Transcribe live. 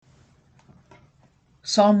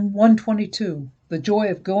Psalm 122. The joy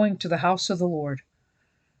of going to the house of the Lord.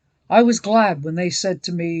 I was glad when they said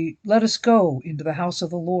to me, "Let us go into the house of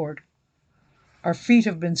the Lord." Our feet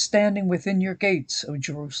have been standing within your gates, O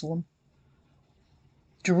Jerusalem.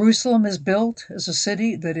 Jerusalem is built as a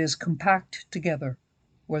city that is compact together,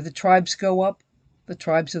 where the tribes go up, the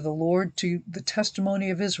tribes of the Lord, to the testimony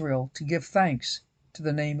of Israel, to give thanks to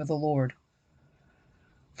the name of the Lord.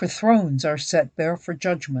 For thrones are set there for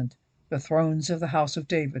judgment, the thrones of the house of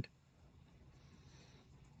David.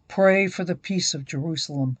 Pray for the peace of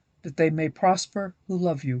Jerusalem, that they may prosper who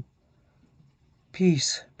love you.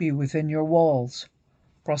 Peace be within your walls,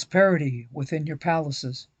 prosperity within your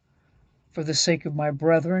palaces. For the sake of my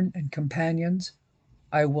brethren and companions,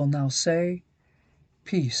 I will now say,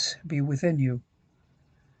 peace be within you.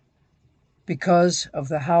 Because of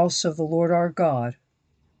the house of the Lord our God,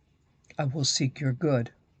 I will seek your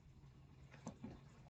good.